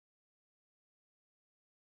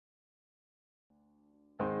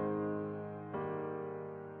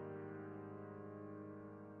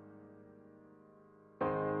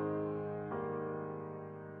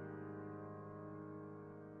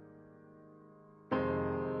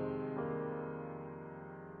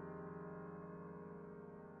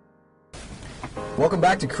Welcome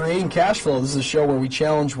back to Creating Cash Flow. This is a show where we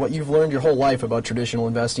challenge what you've learned your whole life about traditional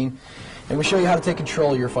investing, and we show you how to take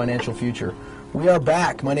control of your financial future. We are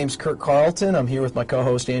back. My name's Kurt Carlton. I'm here with my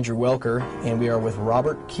co-host Andrew Welker, and we are with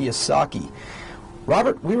Robert Kiyosaki.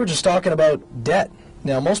 Robert, we were just talking about debt.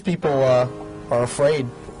 Now, most people are afraid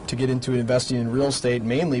to get into investing in real estate,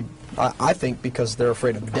 mainly, I think, because they're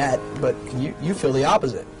afraid of debt, but you feel the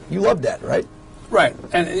opposite. You love debt, right? Right,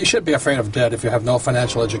 and you shouldn't be afraid of debt if you have no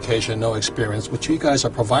financial education, no experience, which you guys are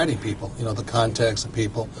providing people, you know, the context, the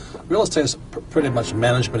people. Real estate is pretty much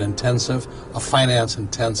management intensive, a finance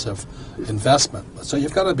intensive investment. So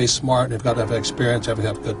you've got to be smart, you've got to have experience, you have to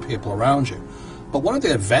have good people around you. But one of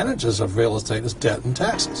the advantages of real estate is debt and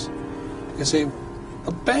taxes. You see,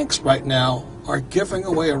 the banks right now are giving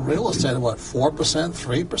away real estate at what, 4%,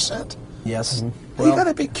 3%? Yes. Well, you got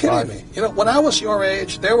to be kidding me. You know, when I was your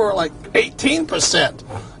age, they were like 18%.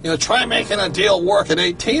 You know, try making a deal work at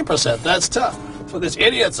 18%. That's tough. So there's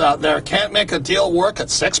idiots out there can't make a deal work at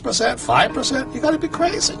 6%, 5%. You got to be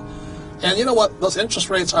crazy. And you know what? Those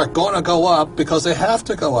interest rates are going to go up because they have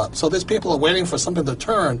to go up. So these people are waiting for something to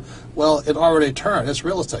turn. Well, it already turned. It's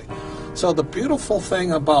real estate. So the beautiful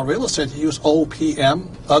thing about real estate, you use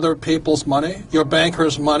OPM, other people's money, your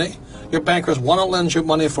banker's money. Your bankers want to lend you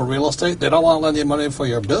money for real estate. They don't want to lend you money for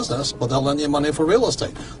your business, but they'll lend you money for real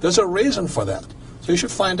estate. There's a reason for that. So you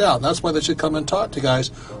should find out. That's why they should come and talk to you guys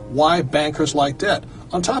why bankers like debt.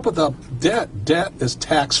 On top of the debt is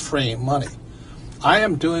tax-free money. I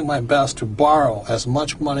am doing my best to borrow as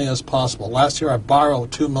much money as possible. Last year I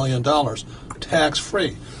borrowed $2 million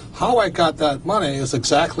tax-free. How I got that money is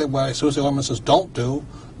exactly why Susie Orman says don't do,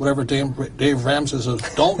 whatever Dave Ramsey says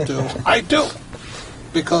don't do, I do.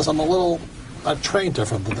 Because I'm trained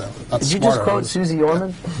different than them. Did you just quote Susie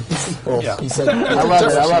Orman? Well, yeah. He said,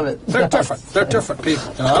 I love it. They're different. They're different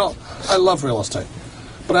people. You know, I love real estate.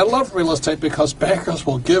 But I love real estate because bankers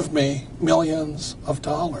will give me millions of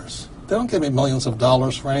dollars. They don't give me millions of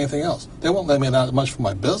dollars for anything else. They won't lend me that much for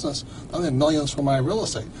my business. They'll lend me millions for my real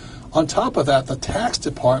estate. On top of that, the tax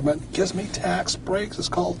department gives me tax breaks. It's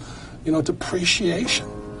called, you know, depreciation.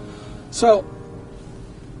 So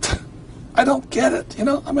I don't get it, you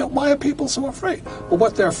know? I mean, why are people so afraid? Well,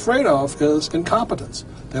 what they're afraid of is incompetence.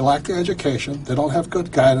 They lack the education, they don't have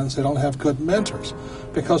good guidance, they don't have good mentors.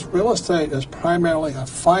 Because real estate is primarily a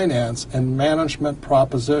finance and management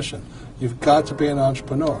proposition. You've got to be an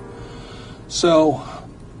entrepreneur. So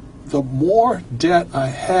the more debt I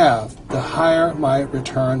have, the higher my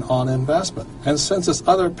return on investment. And since it's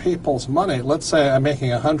other people's money, let's say I'm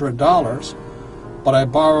making $100, but I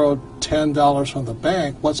borrowed $10 from the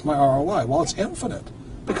bank, what's my ROI? Well, it's infinite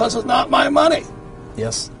because it's not my money.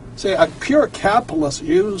 Yes. See, a pure capitalist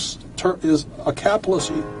is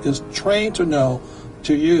trained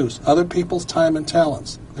to use other people's time and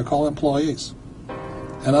talents. They're called employees.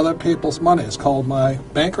 And other people's money is called my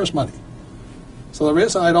banker's money. So the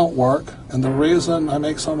reason I don't work and the reason I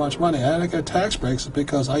make so much money and I get tax breaks is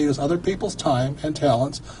because I use other people's time and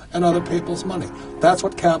talents and other people's money. That's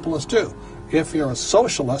what capitalists do. If you're a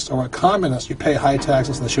socialist or a communist, you pay high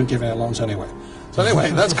taxes and they shouldn't give you any loans anyway. So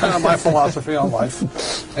anyway, that's kind of my philosophy on life.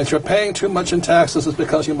 If you're paying too much in taxes, it's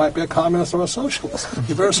because you might be a communist or a socialist.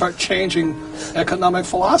 You better start changing economic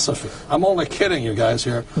philosophy. I'm only kidding you guys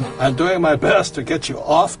here. I'm doing my best to get you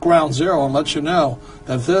off ground zero and let you know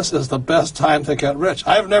that this is the best time to get rich.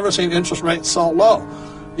 I've never seen interest rates so low.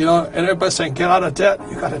 You know, and everybody's saying, get out of debt.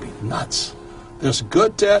 You got to be nuts. There's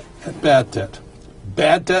good debt and bad debt.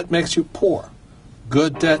 Bad debt makes you poor.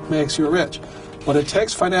 Good debt makes you rich. But it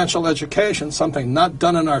takes financial education, something not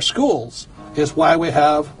done in our schools, is why we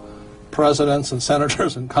have presidents and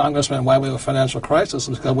senators and congressmen, why we have a financial crisis,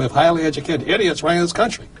 is because we have highly educated idiots running this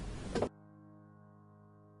country.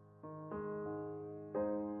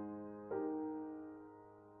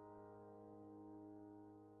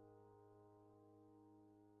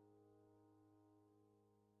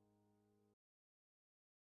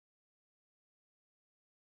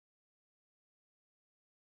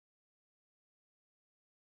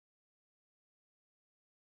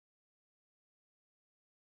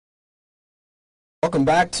 Welcome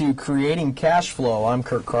back to Creating Cash Flow. I'm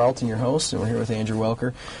Kurt Carlton, your host, and we're here with Andrew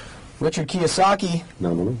Welker. Richard Kiyosaki.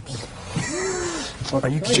 No. Are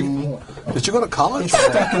you kidding me? Did you go to college? It's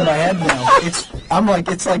stuck in my head now.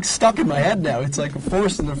 It's like stuck in my head now. It's like a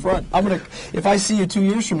force in the front. If I see you 2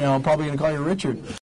 years from now, I'm probably gonna call you Richard.